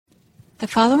The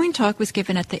following talk was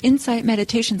given at the Insight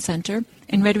Meditation Center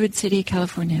in Redwood City,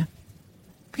 California.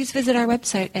 Please visit our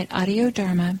website at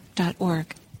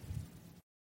audiodharma.org.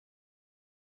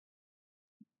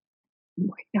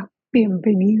 Bueno,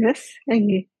 bienvenidas.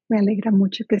 Me alegra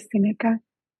mucho que estén acá.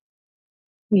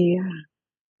 Y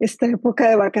esta época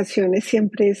de vacaciones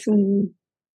siempre es un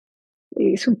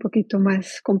poquito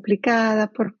más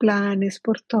complicada por planes,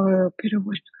 por todo, pero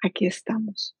bueno, aquí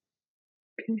estamos.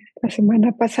 La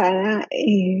semana pasada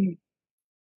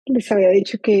les había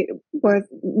dicho que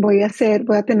voy a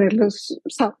tener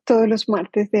todos los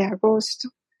martes de agosto,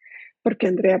 porque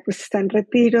Andrea pues está en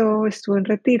retiro, estuvo en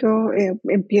retiro,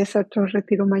 empieza otro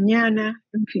retiro mañana,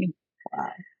 en fin.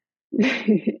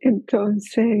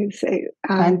 Entonces,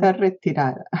 Anda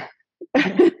retirada.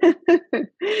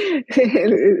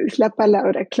 Es la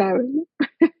palabra clave, ¿no?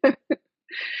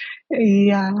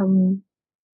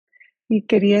 Y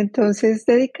quería entonces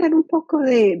dedicar un poco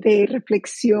de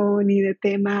reflexión y de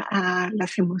tema a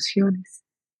las emociones.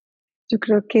 Yo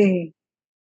creo que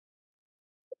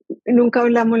nunca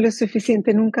hablamos lo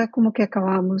suficiente, nunca como que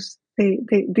acabamos de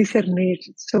discernir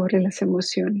sobre las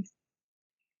emociones.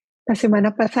 La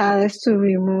semana pasada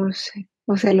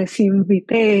les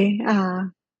invité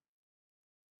a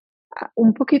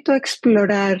un poquito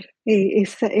explorar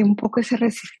un poco esa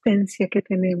resistencia que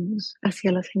tenemos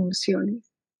hacia las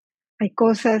emociones. Hay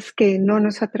cosas que no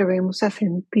nos atrevemos a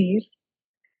sentir,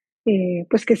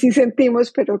 pues que sí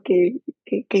sentimos, pero que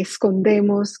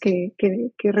escondemos, que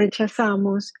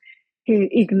rechazamos, que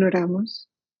ignoramos.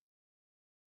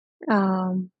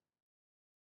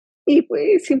 Y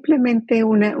pues simplemente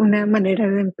una manera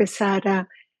de empezar a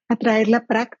traer la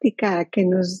práctica, que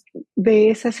nos dé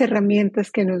esas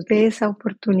herramientas, que nos dé esa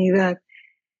oportunidad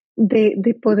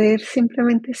de poder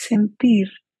simplemente sentir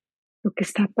lo que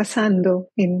está pasando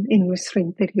en nuestro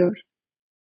interior.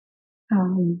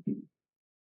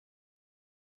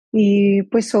 Y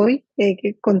pues hoy,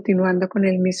 continuando con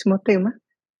el mismo tema,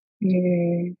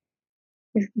 de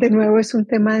nuevo es un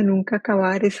tema de nunca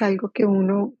acabar, es algo que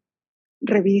uno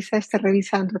está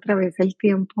revisando a través del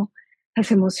tiempo.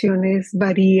 Las emociones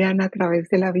varían a través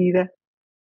de la vida.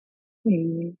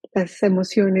 Las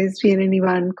emociones vienen y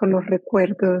van con los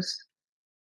recuerdos,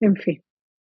 en fin.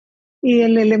 Y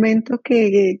el elemento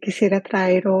que quisiera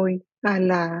traer hoy a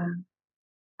la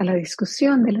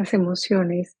discusión de las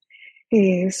emociones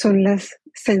son las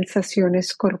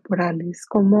sensaciones corporales,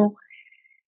 como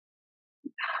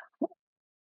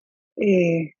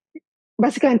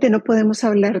básicamente no podemos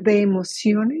hablar de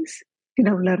emociones sin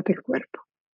hablar del cuerpo.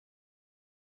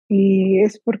 Y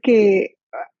es porque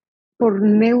por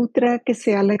neutra que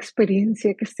sea la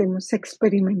experiencia que estemos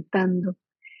experimentando,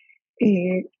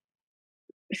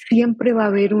 siempre va a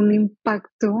haber un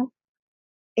impacto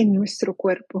en nuestro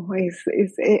cuerpo.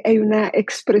 Hay una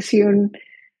expresión,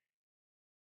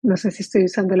 no sé si estoy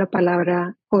usando la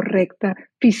palabra correcta,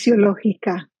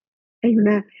 fisiológica.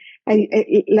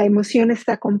 La emoción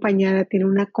está acompañada, tiene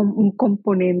un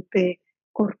componente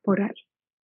corporal.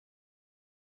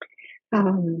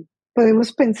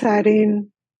 Podemos pensar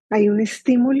hay un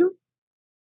estímulo,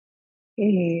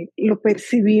 lo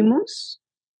percibimos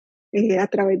a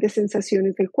través de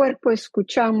sensaciones del cuerpo,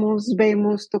 escuchamos,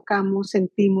 vemos, tocamos,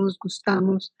 sentimos,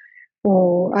 gustamos,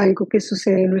 o algo que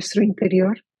sucede en nuestro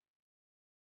interior.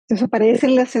 Entonces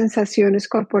aparecen las sensaciones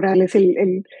corporales,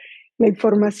 la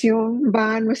información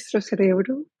va a nuestro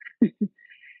cerebro,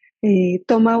 el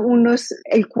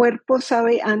cuerpo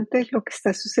sabe antes lo que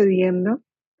está sucediendo,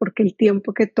 porque el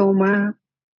tiempo que toma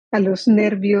a los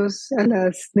nervios, a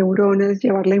las neuronas,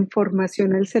 llevar la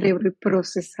información al cerebro y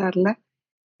procesarla,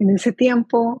 en ese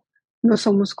tiempo no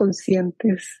somos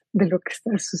conscientes de lo que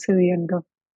está sucediendo.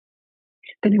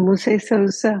 Tenemos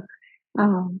esos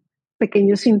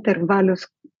pequeños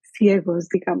intervalos ciegos,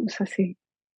 digamos así.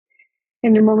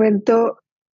 En el momento,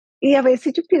 y a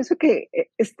veces yo pienso que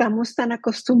estamos tan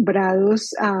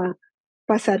acostumbrados a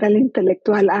pasar al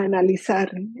intelectual, a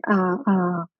analizar,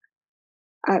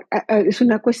 es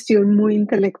una cuestión muy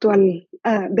intelectual.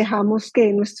 Dejamos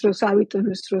que nuestros hábitos,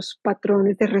 nuestros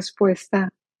patrones de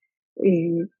respuesta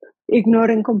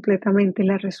ignoren completamente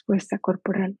la respuesta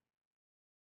corporal.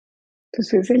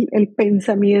 Entonces el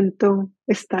pensamiento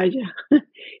estalla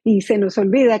y se nos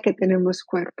olvida que tenemos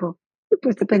cuerpo. Y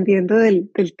pues dependiendo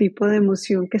del tipo de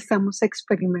emoción que estamos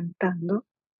experimentando,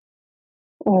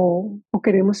 o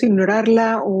queremos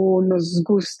ignorarla o nos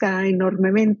gusta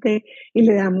enormemente y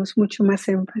le damos mucho más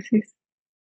énfasis.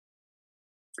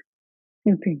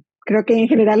 En fin, creo que en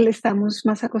general estamos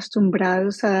más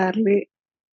acostumbrados a darle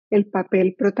el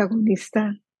papel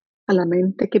protagonista a la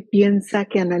mente que piensa,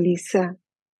 que analiza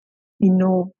y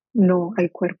no al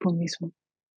cuerpo mismo.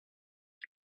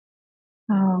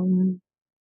 Um,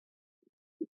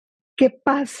 ¿Qué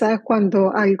pasa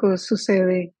cuando algo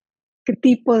sucede? ¿Qué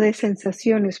tipo de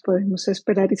sensaciones podemos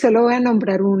esperar? Y solo voy a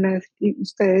nombrar unas, y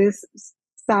ustedes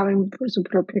saben por su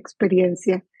propia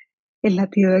experiencia, el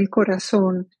latido del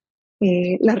corazón,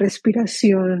 la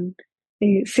respiración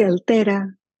se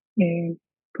altera. eh,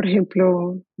 por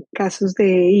ejemplo, casos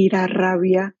de ira,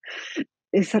 rabia,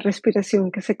 esa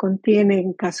respiración que se contiene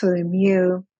en caso de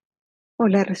miedo, o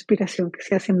la respiración que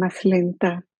se hace más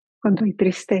lenta cuando hay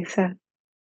tristeza.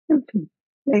 En fin,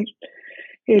 eh,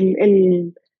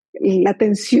 el- el- la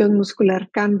tensión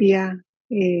muscular cambia,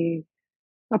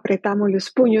 apretamos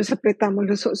los puños,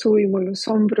 subimos los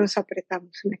hombros,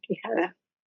 apretamos la quijada,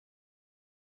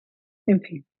 en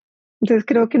fin. Entonces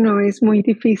creo que no es muy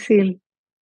difícil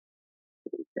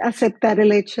aceptar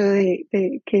el hecho de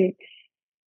que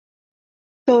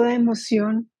toda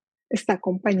emoción está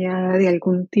acompañada de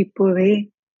algún tipo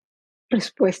de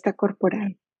respuesta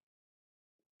corporal.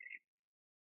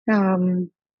 Um,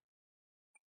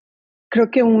 Creo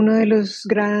que uno de los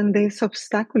grandes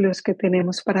obstáculos que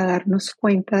tenemos para darnos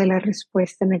cuenta de la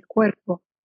respuesta en el cuerpo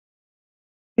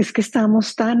es que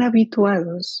estamos tan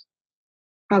habituados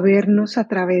a vernos a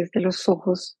través de los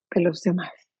ojos de los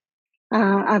demás,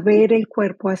 a ver el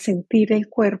cuerpo, a sentir el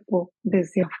cuerpo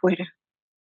desde afuera.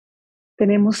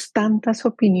 Tenemos tantas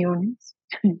opiniones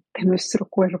de nuestro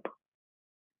cuerpo,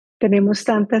 tenemos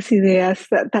tantas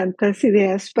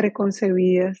ideas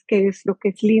preconcebidas, qué es lo que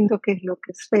es lindo, qué es lo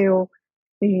que es feo,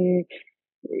 eh,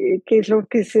 qué es lo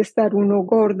que es estar uno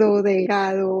gordo,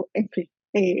 delgado, en fin,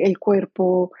 el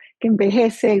cuerpo que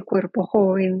envejece, el cuerpo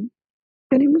joven.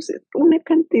 Tenemos una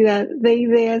cantidad de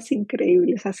ideas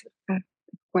increíbles acerca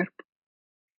del cuerpo.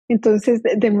 Entonces,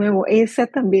 de nuevo, esa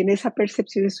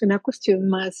percepción es una cuestión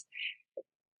más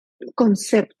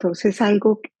conceptos, es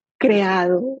algo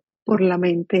creado por la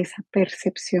mente, esa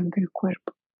percepción del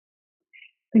cuerpo.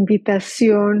 La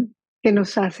invitación que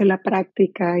nos hace la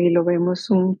práctica, y lo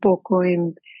vemos un poco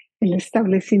en el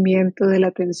establecimiento de la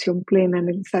atención plena en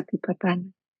el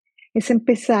Satipatthana, es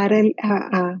empezar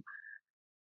a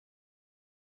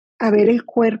ver el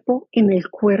cuerpo en el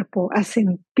cuerpo, a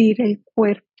sentir el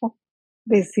cuerpo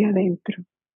desde adentro.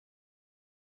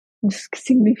 ¿Qué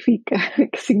significa?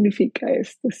 ¿Qué significa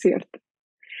esto, cierto?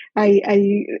 Hay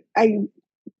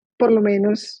por lo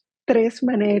menos tres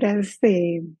maneras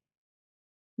de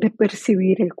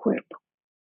percibir el cuerpo.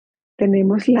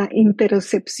 Tenemos la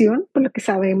interocepción, por lo que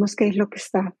sabemos qué es lo que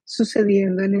está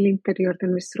sucediendo en el interior de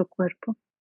nuestro cuerpo.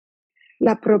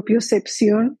 La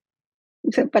propiocepción,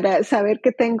 o sea, para saber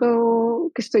que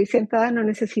estoy sentada, no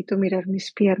necesito mirar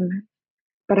mis piernas.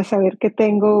 Para saber que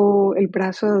tengo el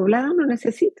brazo doblado, no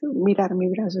necesito mirar mi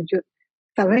brazo.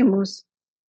 Sabemos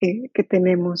que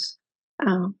tenemos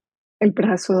el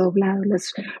brazo doblado,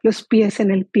 los pies en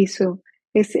el piso.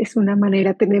 Es una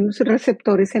manera, tenemos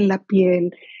receptores en la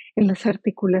piel, en las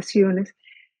articulaciones,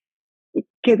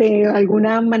 que de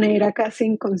alguna manera casi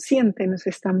inconsciente nos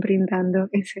están brindando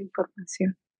esa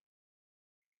información.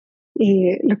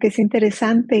 Y lo que es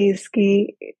interesante es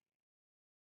que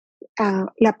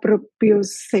la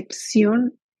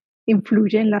propiocepción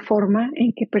influye en la forma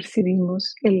en que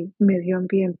percibimos el medio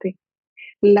ambiente,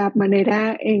 la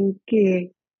manera en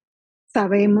que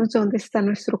sabemos dónde está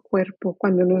nuestro cuerpo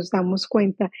cuando nos damos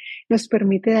cuenta, nos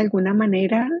permite de alguna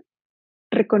manera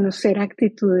reconocer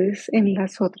actitudes en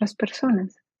las otras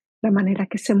personas, la manera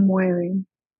que se mueven,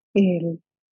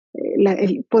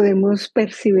 podemos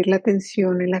percibir la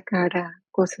tensión en la cara,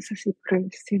 cosas así por el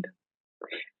estilo.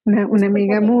 Una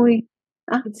amiga Discúlpame, muy...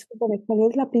 Ah, discúlpame,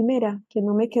 ¿cuál es la primera? Que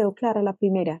no me quedó clara la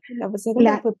primera. La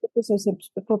segunda la, fue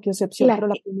propiocepción, la pero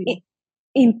la primera,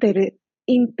 inter-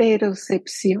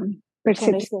 interocepción,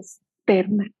 percepción correcto. Es.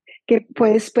 externa, que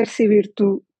puedes percibir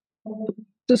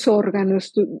tus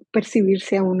órganos,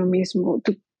 percibirse a uno mismo,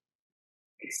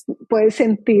 puedes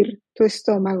sentir tu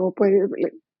estómago,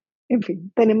 en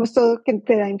fin, tenemos todo que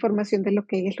te da información de lo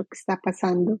que es lo que está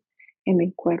pasando en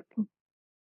el cuerpo.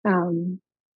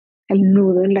 El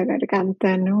nudo en la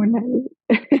garganta, ¿no?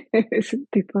 Ese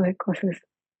tipo de cosas.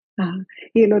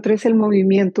 Y el otro es el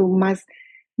movimiento más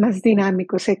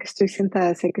dinámico, sé que estoy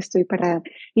sentada, sé que estoy parada,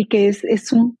 y que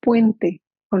es un puente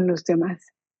con los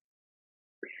demás.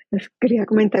 Les quería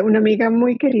comentar, una amiga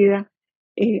muy querida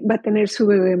va a tener su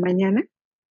bebé mañana,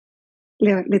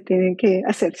 le tienen que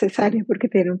hacer cesárea porque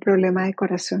tiene un problema de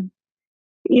corazón.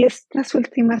 Y estas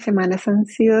últimas semanas han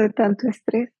sido de tanto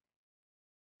estrés.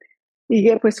 Y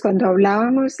que pues cuando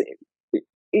hablábamos,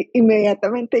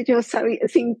 inmediatamente yo sabía,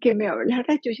 sin que me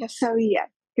hablara, yo ya sabía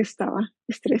que estaba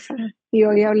estresada. Y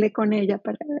hoy hablé con ella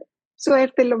para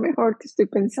suerte, lo mejor que estoy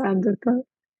pensando. Todo.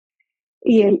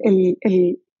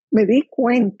 Y me di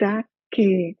cuenta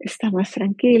que está más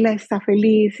tranquila, está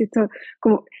feliz y todo.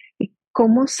 Como, ¿y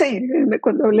cómo sé?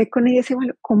 Cuando hablé con ella, decía,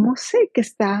 bueno, ¿cómo sé que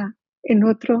está en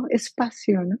otro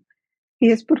espacio, no?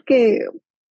 Y es porque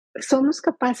somos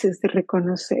capaces de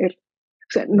reconocer, o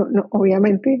sea,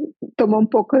 obviamente toma un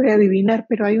poco de adivinar,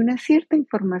 pero hay una cierta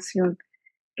información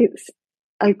que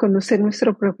al conocer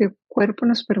nuestro propio cuerpo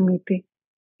nos permite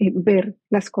ver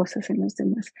las cosas en los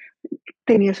demás.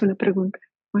 ¿Tenías una pregunta,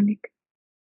 Mónica?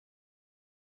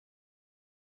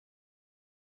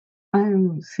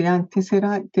 Sí, antes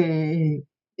era de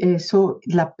eso,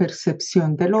 la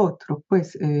percepción del otro,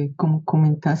 pues como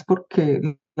comentas,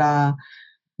 porque la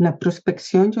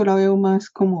prospección yo la veo más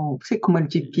como, sí, como el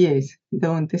GPS, de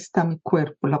dónde está mi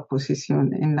cuerpo, la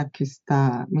posición en la que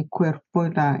está mi cuerpo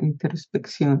y la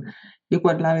introspección.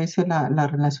 Igual a veces la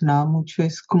relacionaba mucho,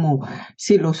 es como,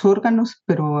 sí, los órganos,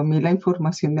 pero a mí la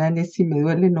información me dan es si me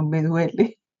duele, no me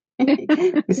duele.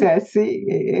 O sea, sí,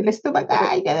 el estómago,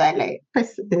 ay, me duele.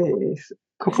 Pues es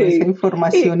como esa Sí, y,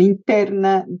 información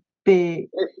interna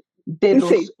de, de los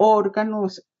sí,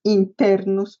 órganos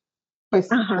internos,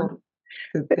 pues ajá. por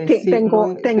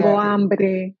decirlo, Tengo sí,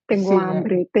 hambre,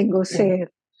 tengo eh, sed.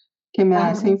 que me da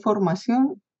Ah, esa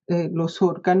información, los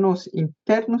órganos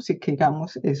internos y que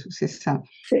digamos eso se sabe.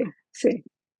 sí, sí.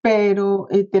 Pero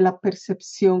de la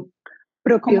percepción,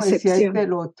 como decías, Propiocepción.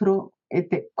 del otro,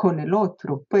 con el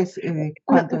otro, pues No,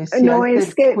 cuando no decías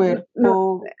es del que, no,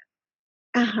 cuerpo,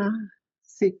 ajá.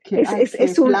 sí que, ay, que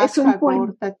Es un flaca, puente.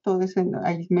 gorda, todo eso, no,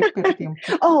 ahí me perdí un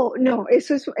poquito. Oh, no,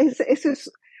 eso es,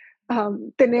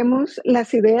 tenemos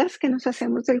las ideas que nos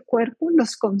hacemos del cuerpo,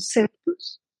 los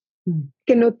conceptos, Mm.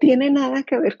 que no tienen nada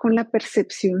que ver con la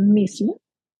percepción misma.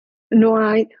 No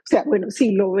hay, o sea, bueno,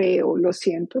 sí lo veo, lo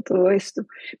siento, todo esto,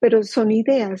 pero son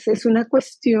ideas, es una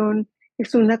cuestión,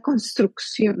 es una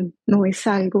construcción, no es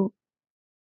algo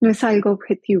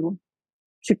objetivo.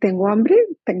 Si tengo hambre,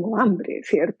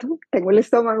 ¿cierto? Tengo el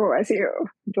estómago vacío,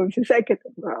 entonces sé que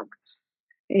tengo hambre.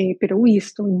 Pero uy,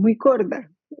 estoy muy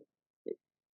gorda.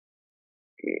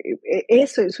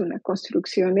 Eso es una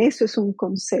construcción, eso es un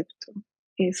concepto,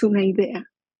 es una idea.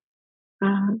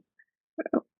 Ah,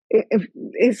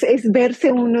 es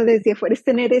verse uno desde afuera, es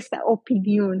tener esta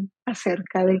opinión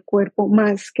acerca del cuerpo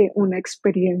más que una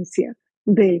experiencia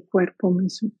del cuerpo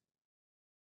mismo.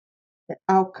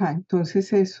 Ah, ok, entonces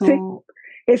Sí, eso,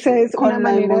 esa es una con la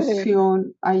manera de verlo.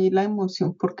 emoción, ahí la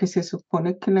emoción, porque se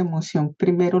supone que la emoción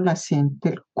primero la siente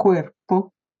el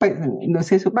cuerpo, pues no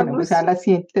se supone, o sea, Vamos. la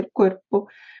siente el cuerpo,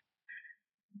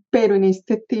 pero en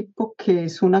este tipo que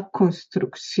es una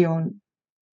construcción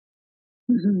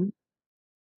Uh-huh.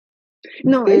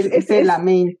 No, de la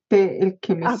mente, el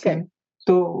que me okay.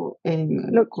 siento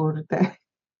Lo, gorda.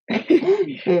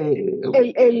 Eh,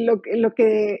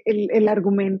 el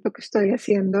argumento que estoy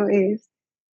haciendo es,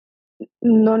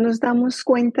 no nos damos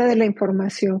cuenta de la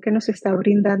información que nos está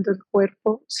brindando el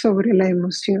cuerpo sobre la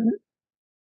emoción,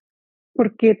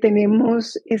 porque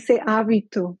tenemos ese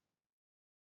hábito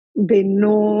de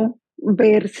no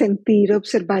ver, sentir,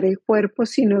 observar el cuerpo,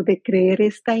 sino de creer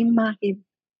esta imagen,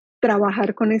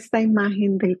 trabajar con esta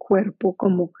imagen del cuerpo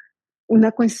como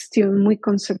una cuestión muy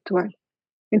conceptual.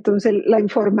 Entonces, la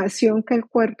información que el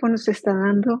cuerpo nos está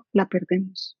dando, la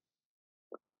perdemos.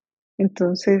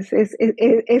 Entonces,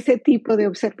 ese tipo de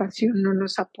observación no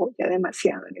nos apoya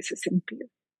demasiado en ese sentido.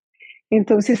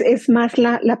 Entonces, es más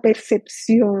la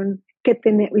percepción que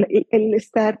tenemos, el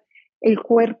estar el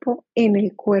cuerpo en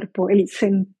el cuerpo, el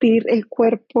sentir el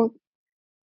cuerpo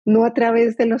no a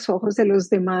través de los ojos de los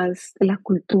demás, de la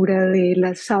cultura, de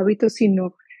los hábitos,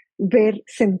 sino ver,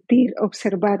 sentir,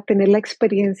 observar, tener la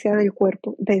experiencia del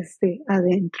cuerpo desde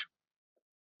adentro.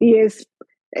 Y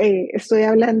estoy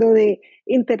hablando de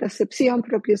interocepción,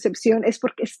 propiocepción, es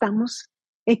porque estamos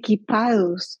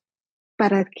equipados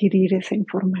para adquirir esa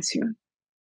información.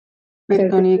 O sea,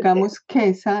 Perdón, digamos que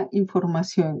esa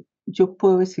información yo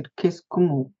puedo decir que es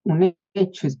como un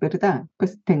hecho, es verdad,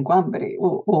 pues tengo hambre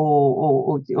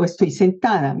o estoy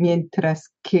sentada,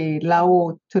 mientras que la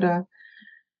otra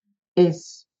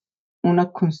es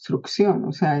una construcción,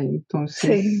 o sea, sí.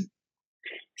 entonces,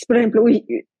 Por ejemplo,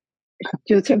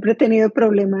 yo siempre he tenido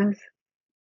problemas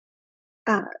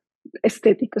ah,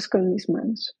 estéticos con mis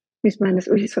manos. Mis manos,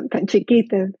 son tan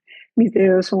chiquitas, mis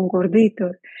dedos son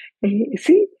gorditos.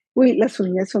 Sí, las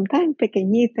uñas son tan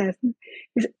pequeñitas.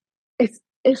 Es,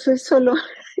 eso es solo,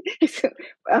 eso,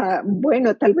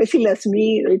 bueno, tal vez si las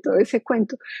mido y todo ese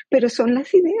cuento, pero son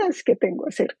las ideas que tengo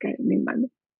acerca de mi mano.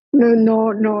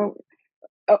 No.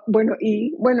 Bueno,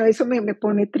 y bueno, eso me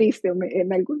pone triste,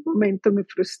 en algún momento me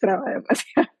frustraba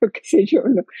demasiado, qué sé yo,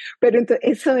 ¿no? Pero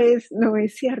entonces, no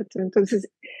es cierto.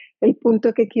 Entonces, el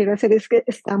punto que quiero hacer es que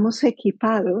estamos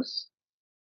equipados,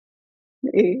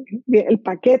 el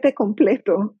paquete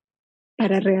completo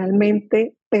para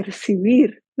realmente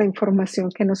percibir la información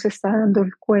que nos está dando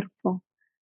el cuerpo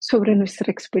sobre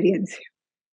nuestra experiencia.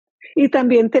 Y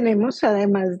también tenemos,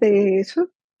 además de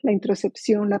eso, la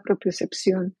introcepción, la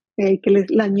propiocepción, que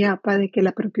la ñapa de que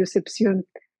la propiocepción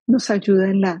nos ayuda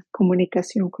en la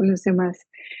comunicación con los demás.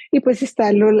 Y pues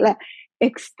está la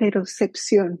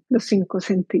exterocepción, los 5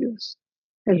 sentidos,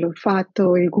 el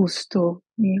olfato, el gusto,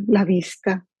 la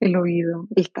vista, el oído,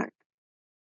 el tacto.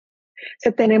 O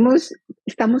sea,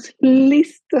 estamos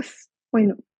listos,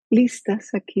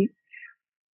 listas aquí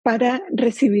para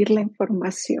recibir la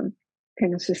información que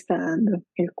nos está dando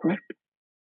el cuerpo.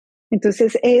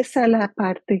 Entonces, esa es la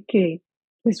parte que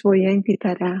les voy a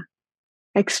invitar a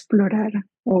explorar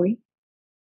hoy.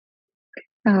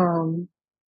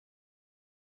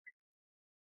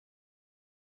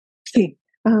 Sí,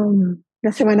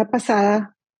 la semana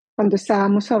pasada, cuando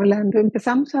estábamos hablando,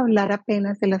 empezamos a hablar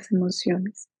apenas de las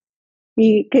emociones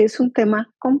y que es un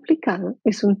tema complicado,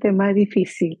 es un tema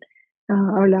difícil.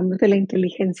 Hablamos de la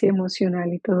inteligencia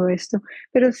emocional y todo esto,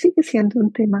 pero sigue siendo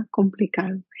un tema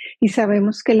complicado. Y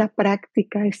sabemos que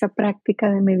esta práctica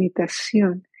de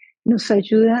meditación, nos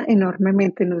ayuda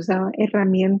enormemente, nos da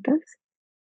herramientas.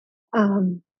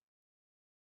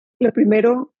 Lo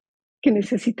primero que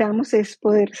necesitamos es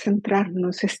poder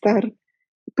centrarnos,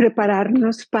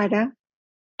 prepararnos para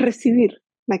recibir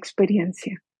la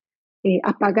experiencia.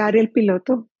 Apagar el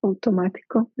piloto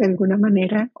automático de alguna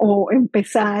manera o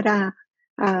empezar a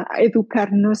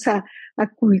educarnos, a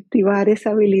cultivar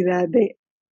esa habilidad de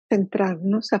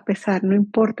centrarnos a pesar, no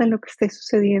importa lo que esté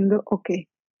sucediendo,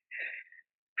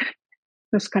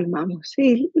 nos calmamos.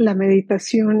 Y la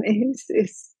meditación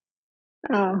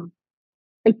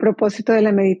el propósito de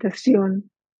la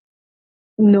meditación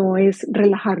no es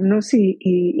relajarnos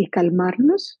y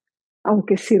calmarnos,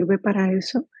 aunque sirve para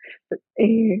eso.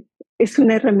 Es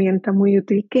una herramienta muy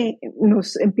útil que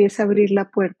nos empieza a abrir la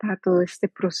puerta a todo este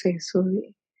proceso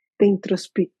de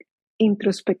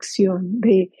introspección,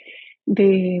 de,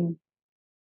 de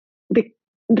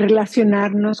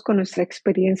relacionarnos con nuestra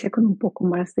experiencia con un poco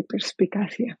más de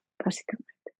perspicacia,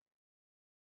 básicamente.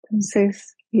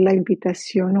 Entonces, la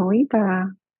invitación hoy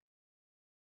va,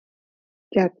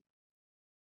 ya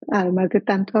además de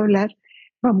tanto hablar,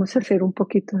 vamos a hacer un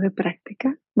poquito de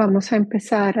práctica. Vamos a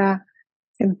empezar a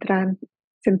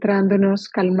centrándonos,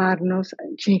 calmarnos,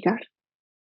 llegar,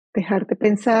 dejar de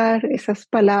pensar esas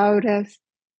palabras,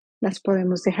 las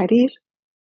podemos dejar ir,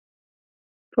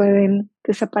 pueden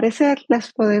desaparecer,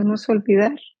 las podemos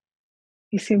olvidar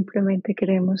y simplemente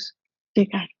queremos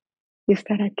llegar y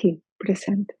estar aquí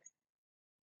presentes.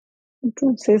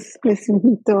 Entonces les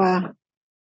invito a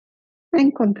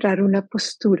encontrar una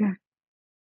postura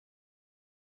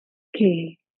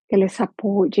que les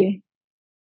apoye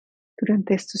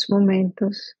durante estos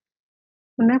momentos,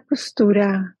 una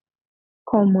postura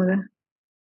cómoda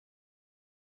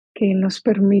que nos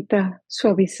permita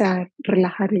suavizar,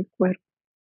 relajar el cuerpo.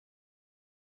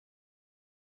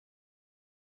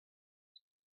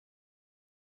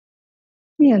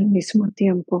 Y al mismo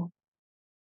tiempo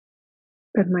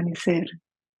permanecer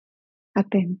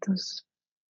atentos.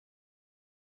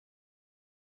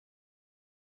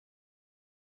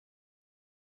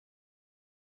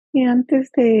 Y antes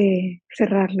de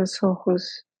cerrar los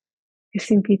ojos,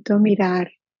 les invito a mirar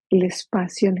el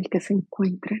espacio en el que se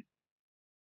encuentran.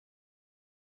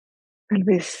 Tal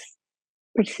vez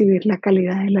percibir la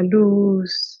calidad de la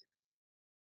luz,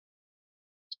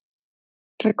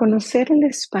 reconocer el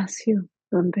espacio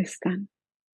donde están.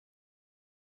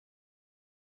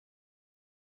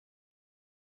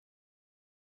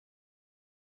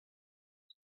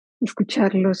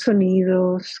 Escuchar los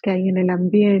sonidos que hay en el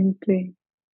ambiente.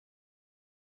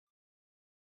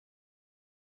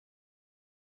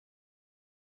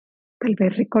 Tal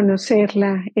vez reconocer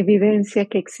la evidencia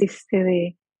que existe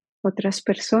de otras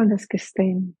personas que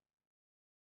estén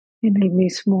en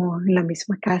la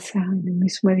misma casa, en el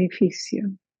mismo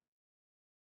edificio.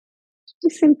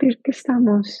 Y sentir que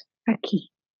estamos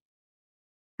aquí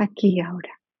y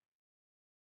ahora.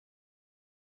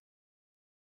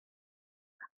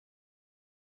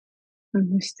 Con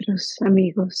nuestros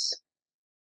amigos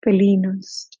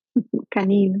felinos,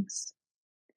 caninos.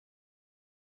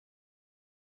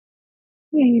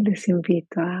 Y les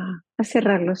invito a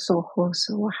cerrar los ojos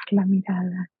o bajar la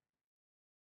mirada,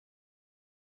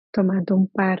 tomando un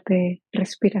par de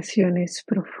respiraciones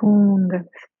profundas,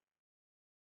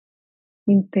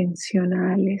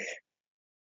 intencionales,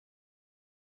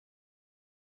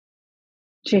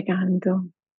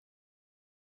 llegando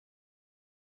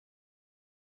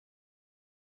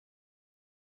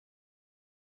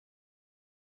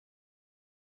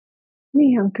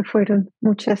Y aunque fueron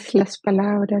muchas las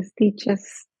palabras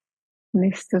dichas en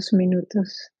estos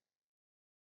minutos,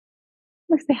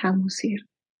 las dejamos ir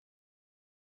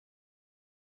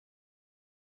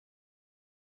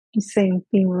y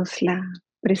sentimos la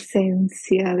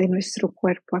presencia de nuestro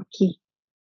cuerpo aquí,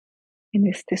 en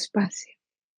este espacio.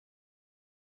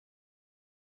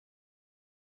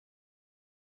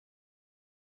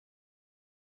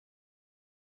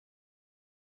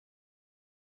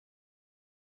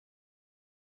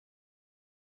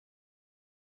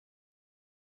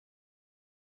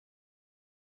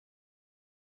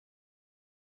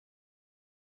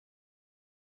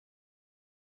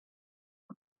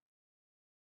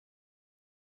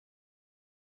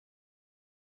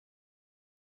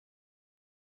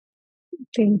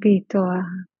 Te invito a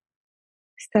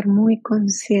estar muy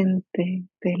consciente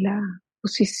de la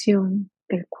posición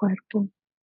del cuerpo,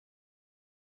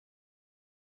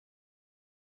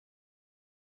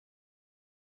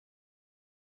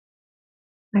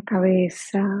 la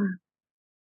cabeza,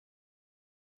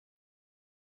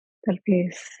 tal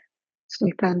vez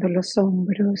soltando los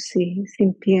hombros y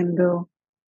sintiendo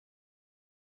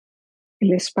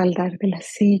el espaldar de la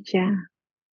silla.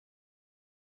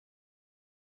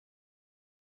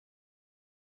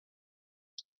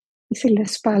 Y si la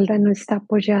espalda no está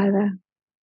apoyada,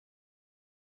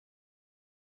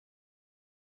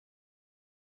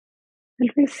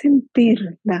 tal vez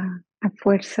sentir la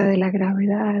fuerza de la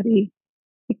gravedad y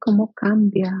cómo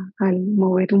cambia al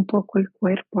mover un poco el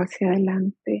cuerpo hacia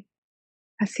adelante,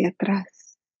 hacia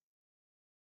atrás,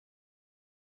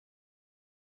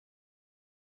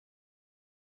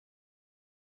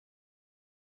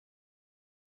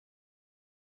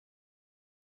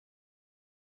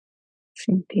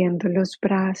 sintiendo los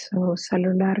brazos a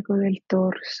lo largo del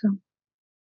torso,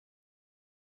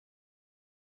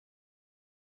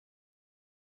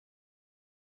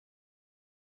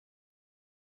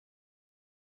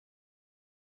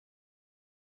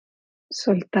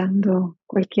 soltando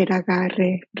cualquier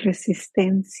agarre,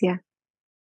 resistencia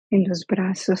en los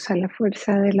brazos a la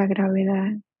fuerza de la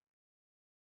gravedad,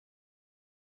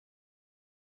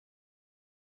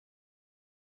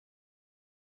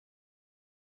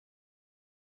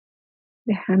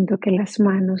 dejando que las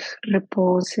manos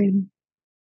reposen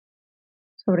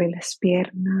sobre las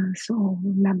piernas o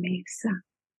la mesa,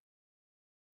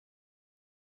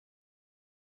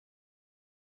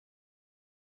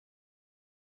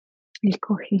 el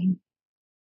cojín,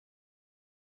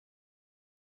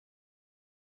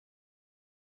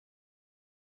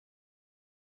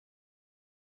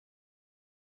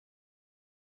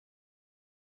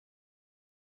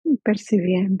 y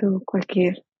percibiendo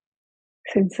cualquier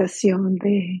sensación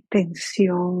de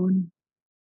tensión,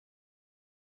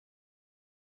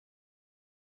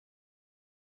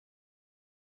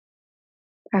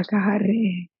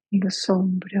 agarre en los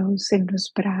hombros, en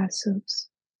los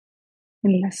brazos,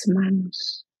 en las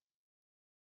manos.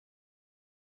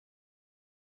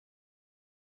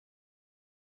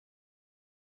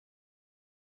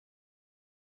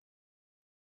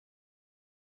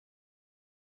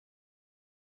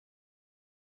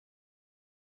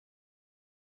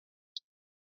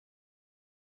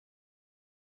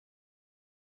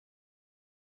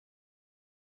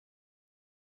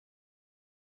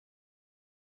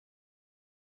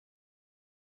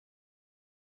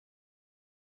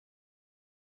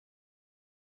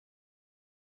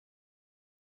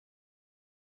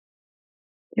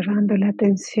 Llevando la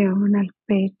atención al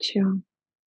pecho,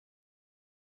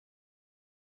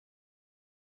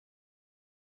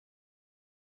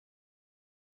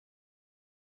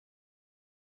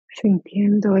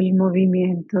 sintiendo el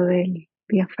movimiento del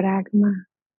diafragma,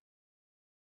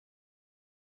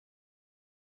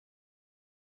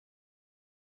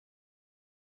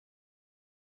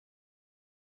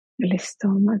 el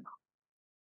estómago,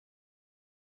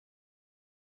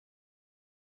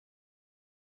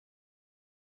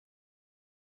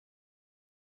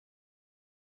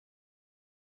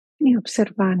 y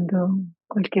observando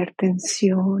cualquier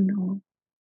tensión o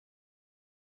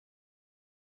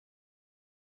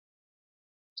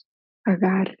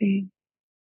agarre,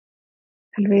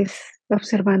 tal vez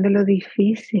observando lo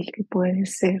difícil que puede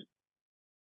ser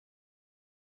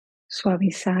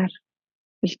suavizar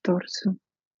el torso.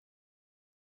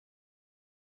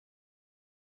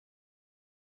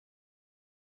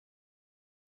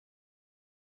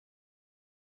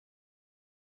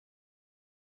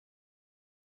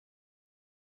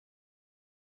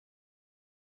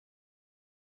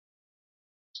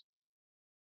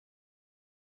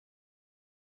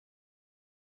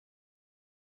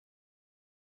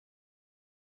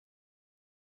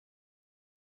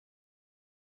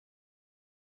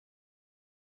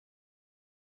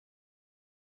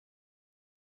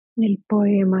 el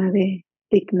poema de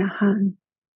Thich Nhat Hanh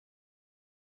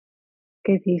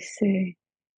que dice: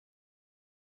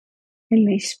 en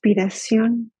la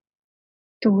inspiración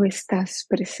tú estás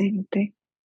presente,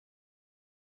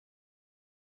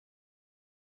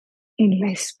 en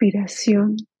la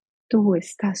expiración tú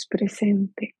estás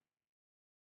presente.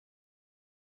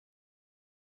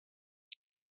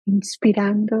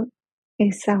 Inspirando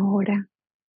es ahora,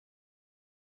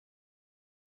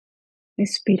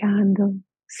 expirando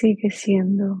sigue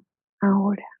siendo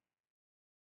ahora.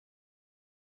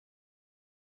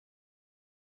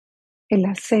 El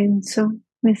ascenso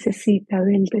necesita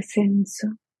del descenso.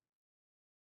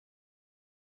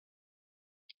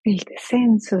 El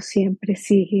descenso siempre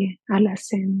sigue al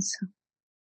ascenso.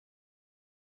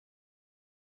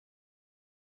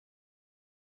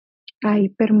 Hay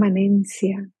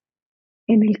permanencia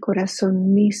en el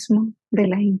corazón mismo de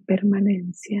la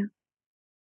impermanencia.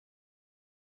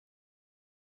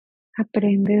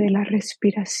 Aprende de la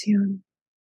respiración.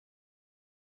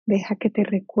 Deja que te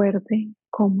recuerde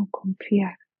cómo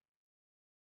confiar.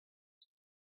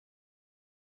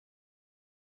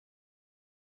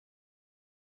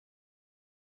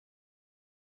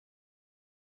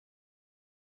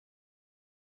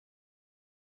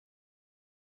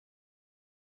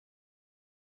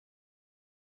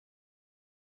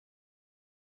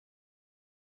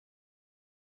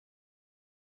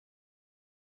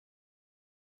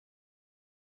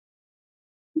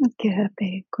 Y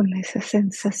quédate con esas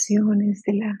sensaciones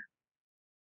de la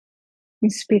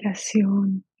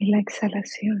inspiración y la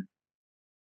exhalación.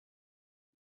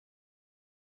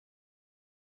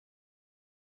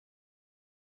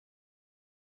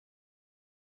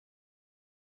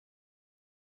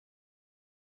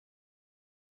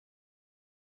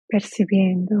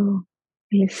 Percibiendo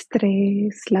el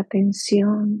estrés, la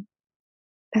tensión,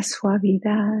 la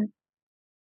suavidad,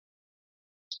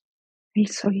 el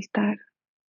soltar.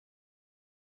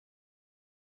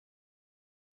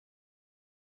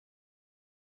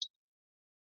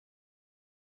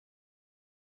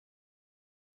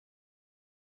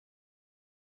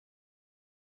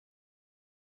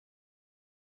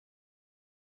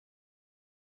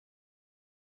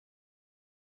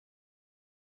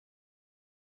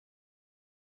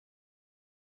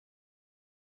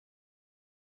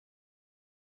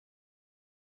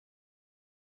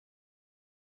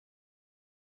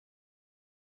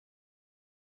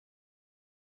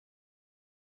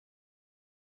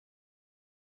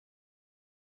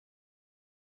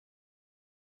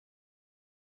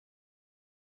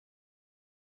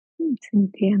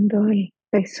 Sintiendo el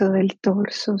peso del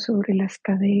torso sobre las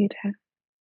caderas,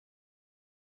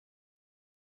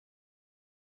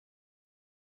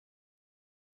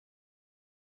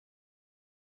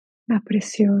 la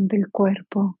presión del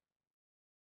cuerpo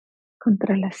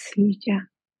contra la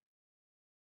silla,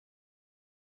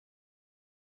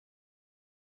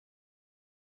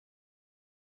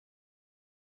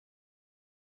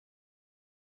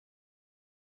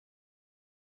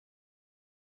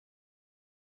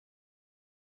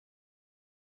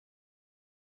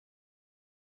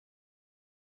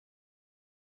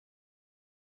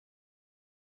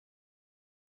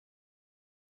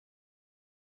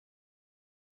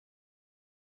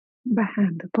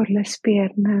 bajando por las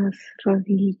piernas,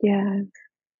 rodillas,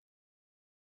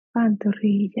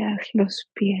 pantorrillas, los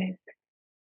pies.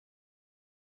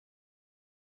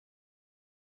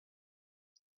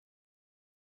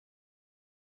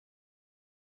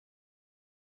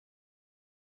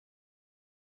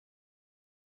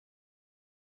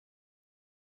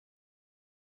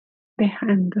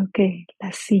 Dejando que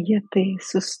la silla te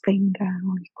sostenga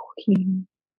o el cojín.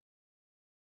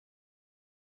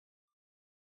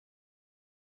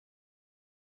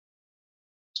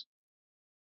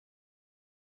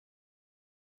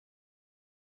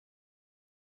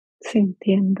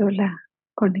 Sintiendo la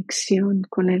conexión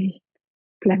con el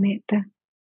planeta.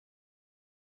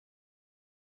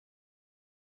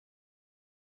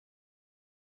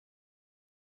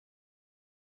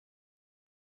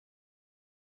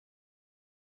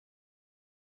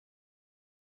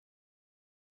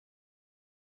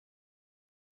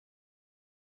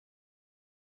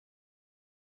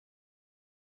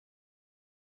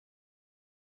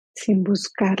 Sin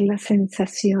buscar las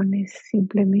sensaciones,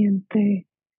 simplemente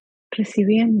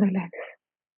recibiéndolas.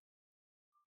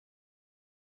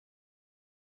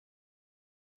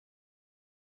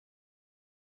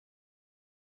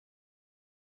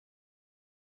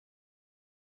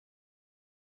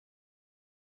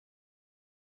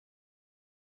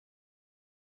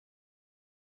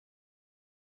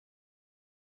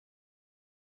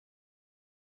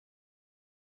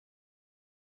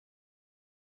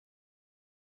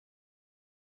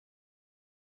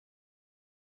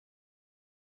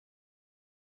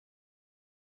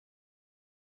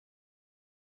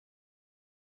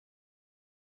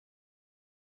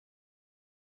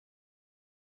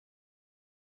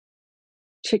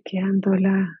 chequeando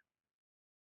la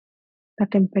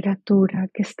temperatura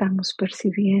que estamos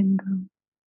percibiendo.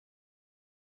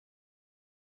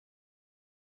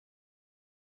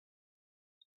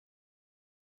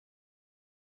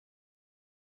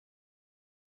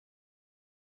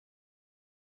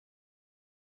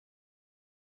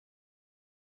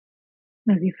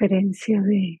 La diferencia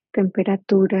de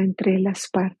temperatura entre las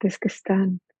partes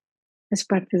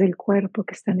del cuerpo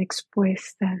que están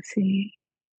expuestas y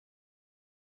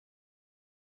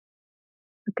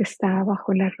lo que está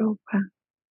bajo la ropa,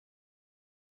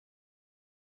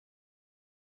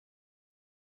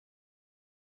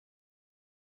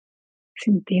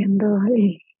 sintiendo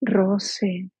el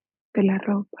roce de la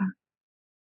ropa,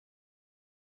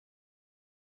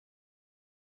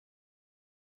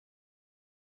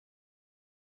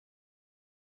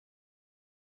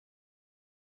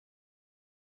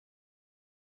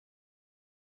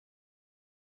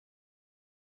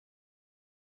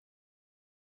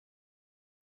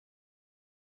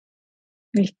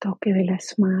 el toque de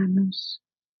las manos,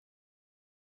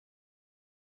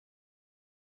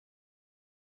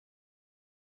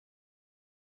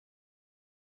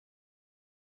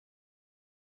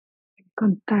 el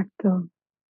contacto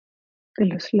de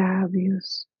los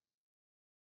labios,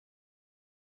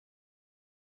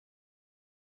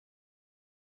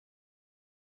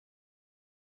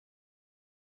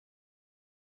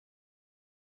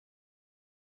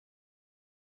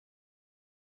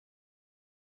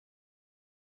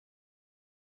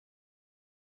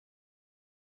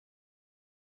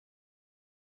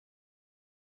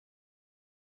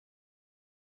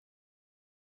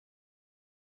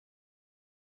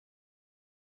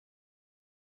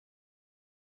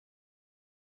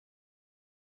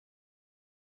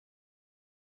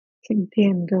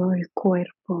 sintiendo el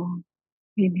cuerpo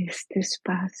en este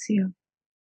espacio,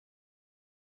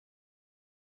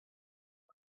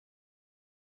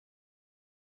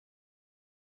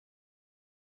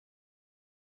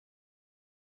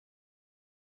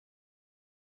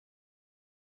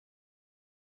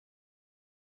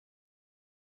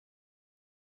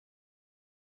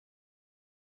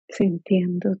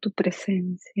 sintiendo tu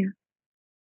presencia,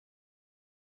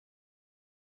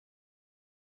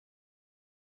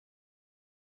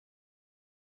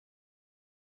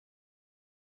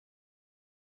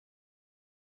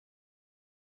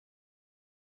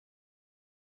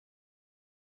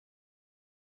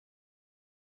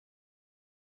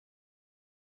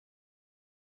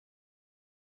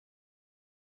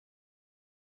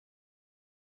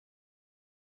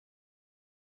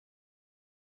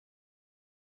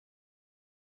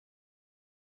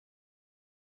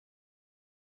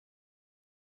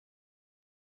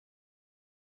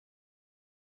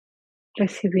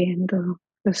 recibiendo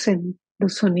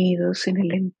los sonidos en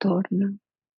el entorno,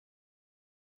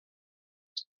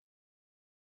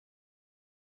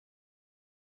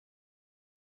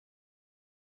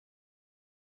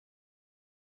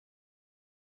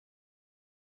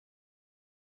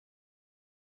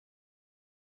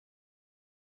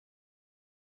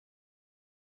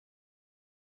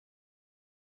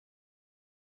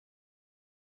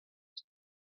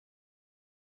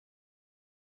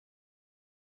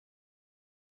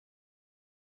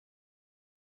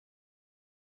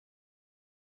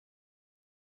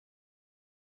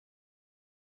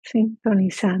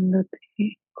 sintonizándote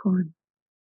con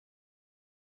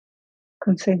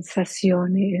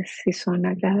sensaciones si son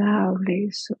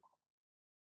agradables o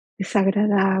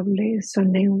desagradables o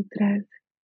neutras,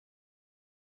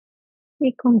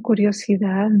 y con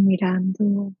curiosidad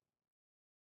mirando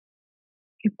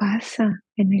qué pasa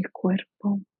en el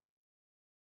cuerpo,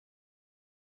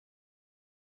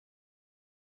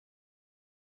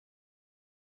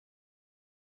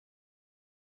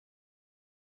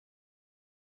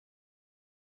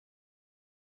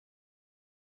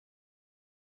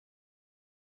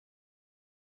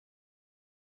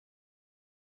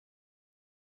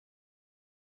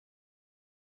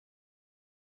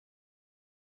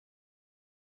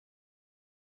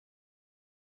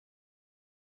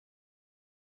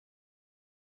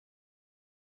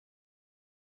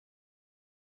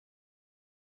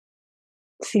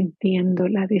 sintiendo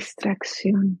la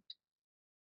distracción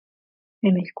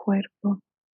en el cuerpo,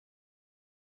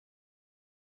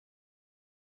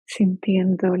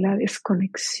 sintiendo la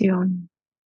desconexión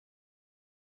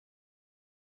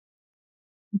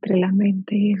entre la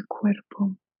mente y el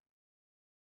cuerpo,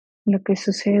 lo que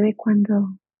sucede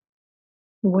cuando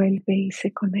vuelve y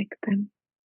se conectan.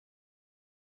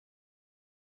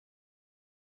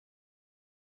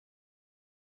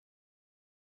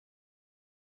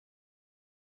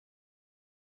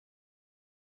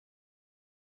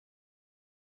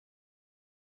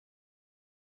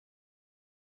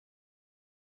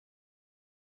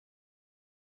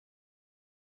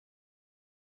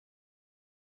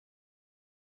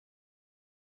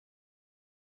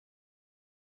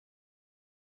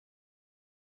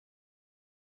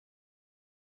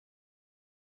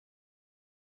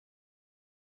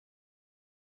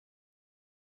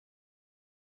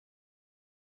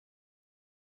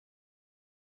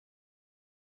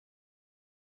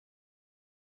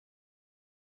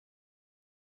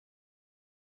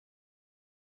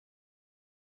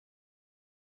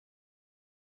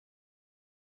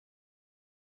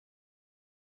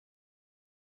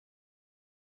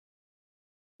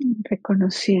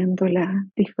 reconociendo la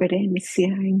diferencia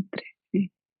entre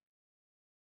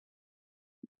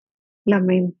la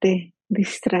mente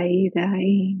distraída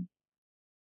y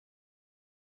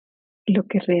lo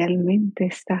que realmente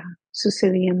está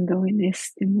sucediendo en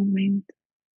este momento,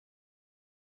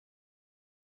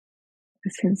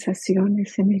 las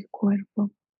sensaciones en el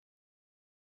cuerpo.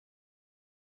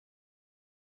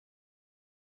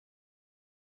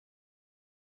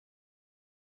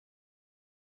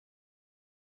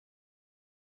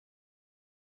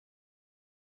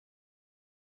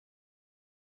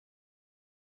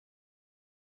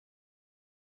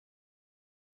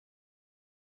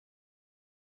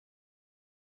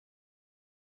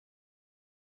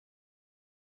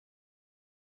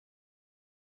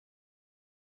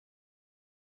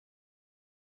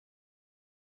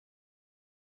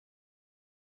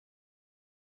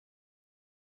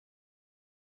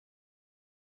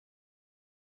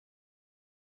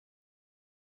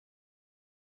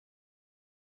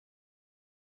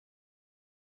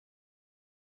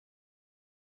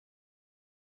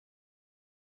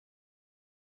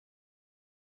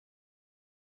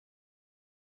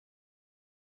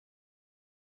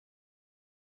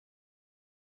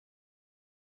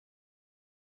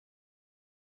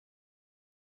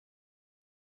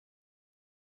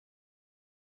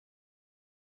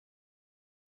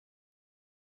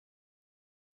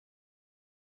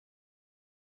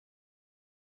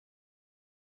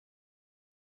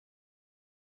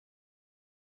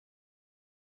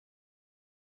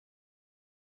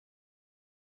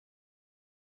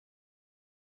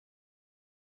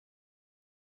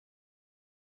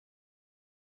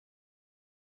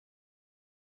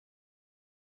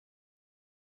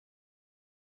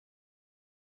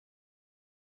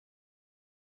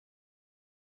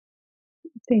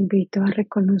 Te invito a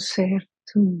reconocer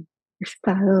tu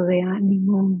estado de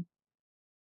ánimo,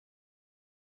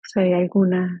 si hay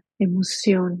alguna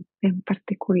emoción en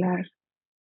particular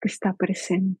que está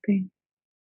presente.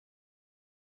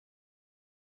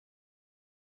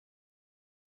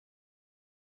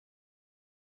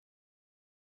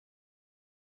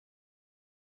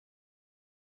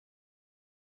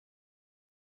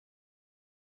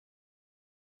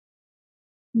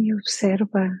 Y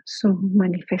observa su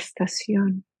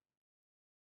manifestación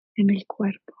en el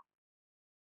cuerpo,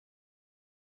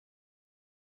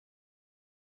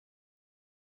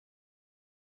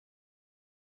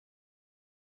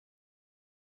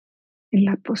 en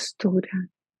la postura,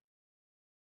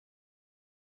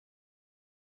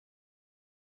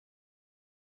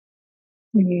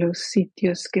 en los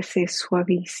sitios que se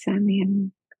suavizan y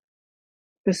en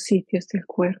los sitios del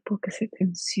cuerpo que se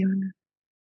tensionan.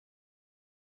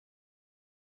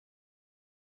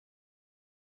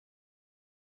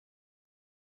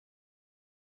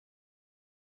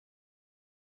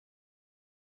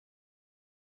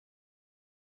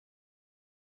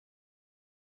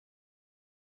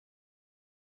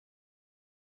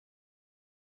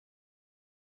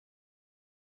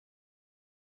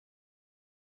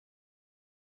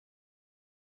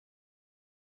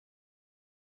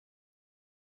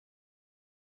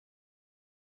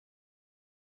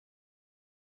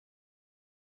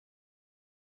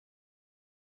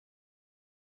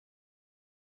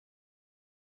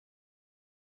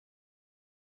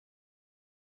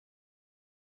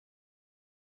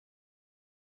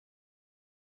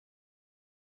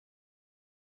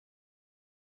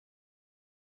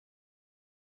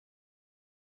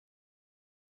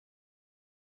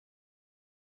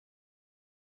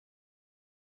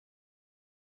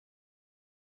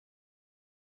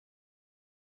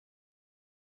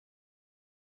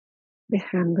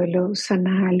 Dejando los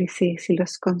análisis y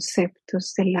los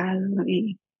conceptos de lado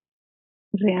y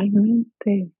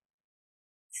realmente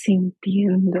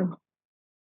sintiendo,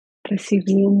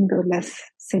 recibiendo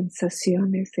las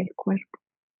sensaciones del cuerpo.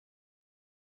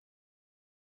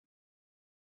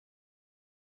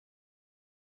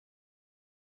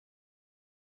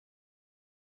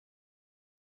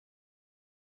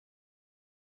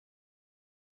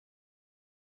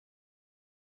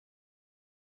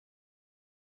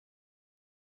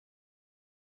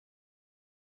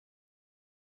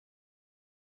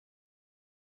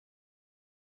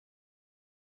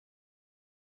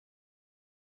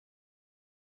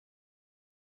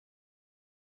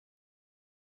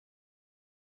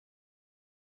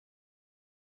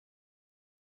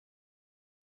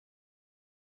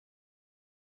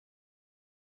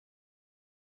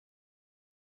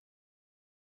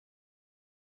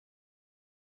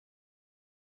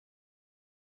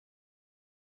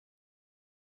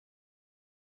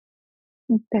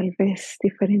 Y tal vez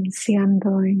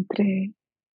diferenciando entre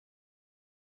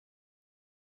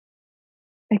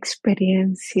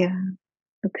experiencia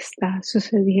lo que está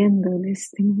sucediendo en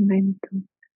este momento,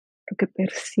 lo que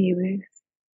percibes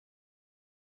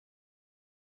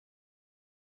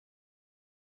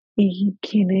y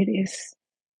quién eres.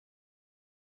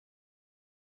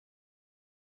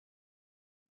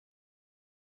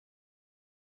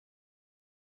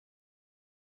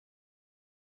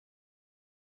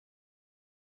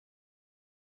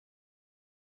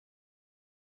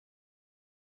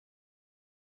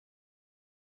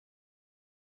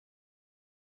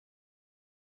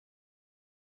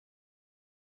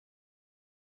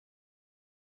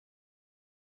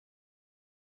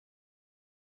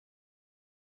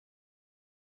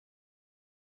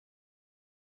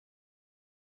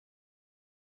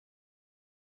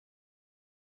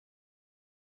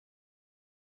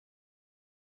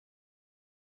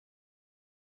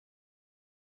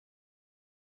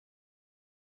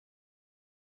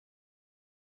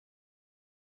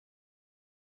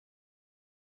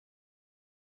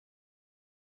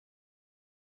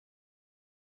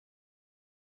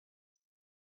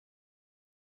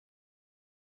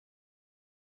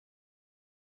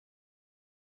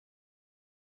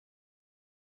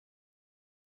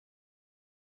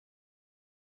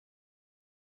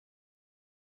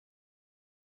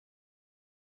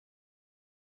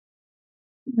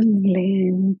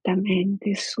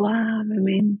 Lentamente,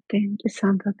 suavemente,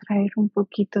 empezando a traer un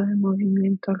poquito de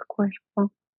movimiento al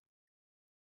cuerpo.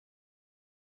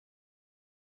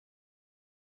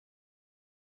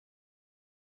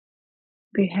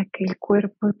 Deja que el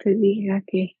cuerpo te diga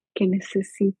que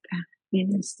necesita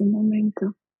en este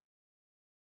momento.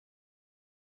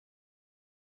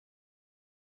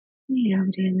 Y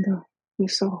abriendo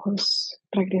los ojos,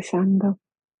 regresando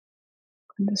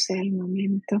cuando sea el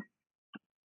momento.